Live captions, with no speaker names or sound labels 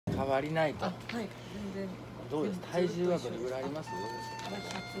変わりないと。はい、全然。どうです？体重はどれぐらいあります？どうで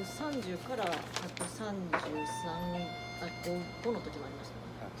すか？ 130から133、5の時もありましたね。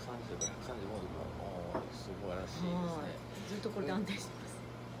130から135の時は素晴らしいですね。ずっとこれで安定してます。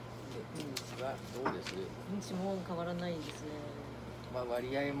認知はどうです？認知も変わらないですね。まあ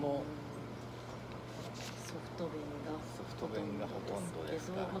割合もソフト弁がほとんどで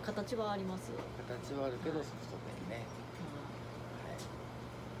すか。まあ形はあります。形はあるけどソフト弁ね。はい。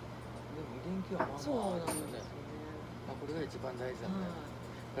でも遺伝系はまあまあですよね。まあこれが一番大事なんだよ。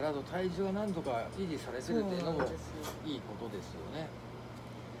だからあと体重は何とか維持されてるっていうのもいいことですよね。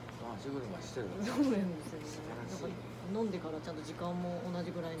まあ自分がしてる。そうなんですよね。なんか飲んでからちゃんと時間も同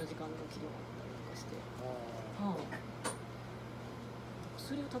じぐらいの時間の治療だったりとかして。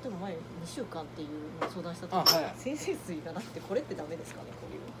薬を例えば前2週間っていうのを相談した時に、先生水がなくてこれってダメですかね、こ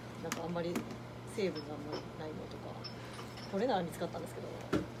ういうなんかあんまり成分があんまりないのとか、これなら見つかったんですけど、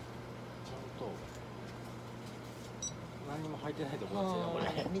ちゃんと何にも入ってないと思うんで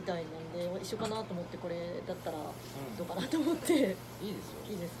すよね、これみたいなんで一緒かなと思って、これだったらどうかなと思って、いいですよ。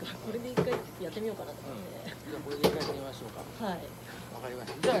いいですか、これで一回やってみようかなと思って、じゃあこれで一回やってみましょうか。はい、わかりま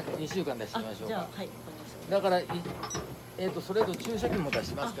した。じゃあ2週間出してみましょうか。はい、わかりました。だからそれと注射器も出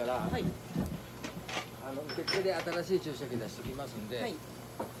しますから、受付で新しい注射器出してきますんで、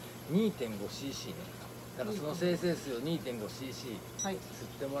2.5cc ね。だからその生成水を 2.5cc 吸っ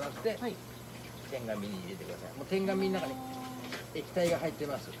てもらって、点紙に入れてください。もう点紙の中に液体が入って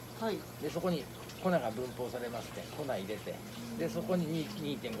ます。でそこに粉が分包されますね。粉入れて、でそこに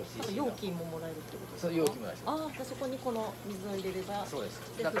 2.5cc 容器ももらえるってことですか？そう、容器もらえる。ああ、そこにこの水を入れれば、そうです。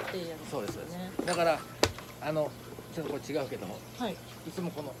で振ってやる。そうです。だからちょっとこれ違うけども、いつも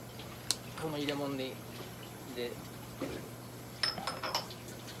この入れ物で出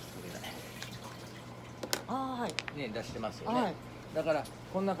してますよね。だから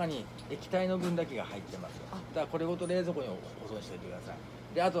この中に液体の分だけが入ってますよ。だからこれごと冷蔵庫に保存しておいてください。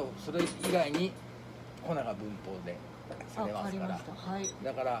であとそれ以外に粉が分包でされますから、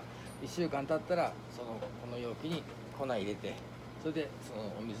だから1週間経ったらこの容器に粉入れて、それでその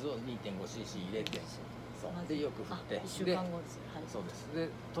お水を 2.5cc 入れて、でよく振って、1週間後です。そうです。で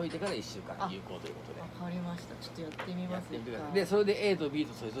溶いてから1週間有効ということで。わかりました。ちょっとやってみます。でそれで A と B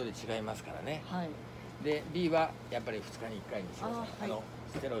とそれぞれ違いますからね。で B はやっぱり2日に1回にしてください。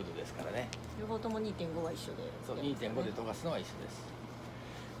ステロイドですからね。両方とも 2.5 は一緒で。そう、2.5で溶かすのは一緒です。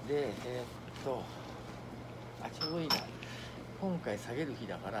でちょうどいいな。今回下げる日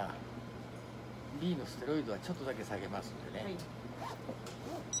だから B のステロイドはちょっとだけ下げますんでね。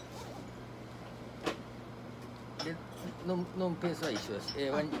で飲むペースは一緒です。A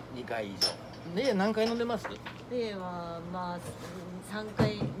は2回以上。A 何回飲んでます？ A はまあ2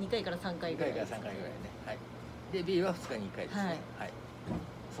回から3回ぐらい。2回から3回ぐらいね。はい。で B は2日に1回ですね。はい。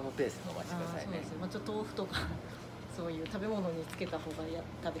そのペースで飲ませてくださいね。まあちょっと豆腐とかそういう食べ物につけた方が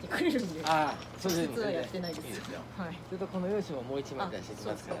食べてくれるんで。そうです。実はやってないです。いいですよ。はい。それとこの用紙ももう1枚出してき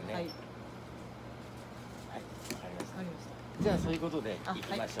ますからね。はい。わかりました。じゃあそういうことでい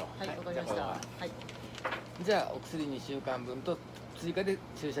きましょう。はい、わかりました。はい。じゃあお薬2週間分と追加で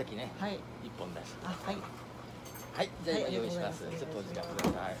注射器ね、1本出して。はい、じゃあ今用意します。ちょっとお時間く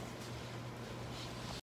ださい。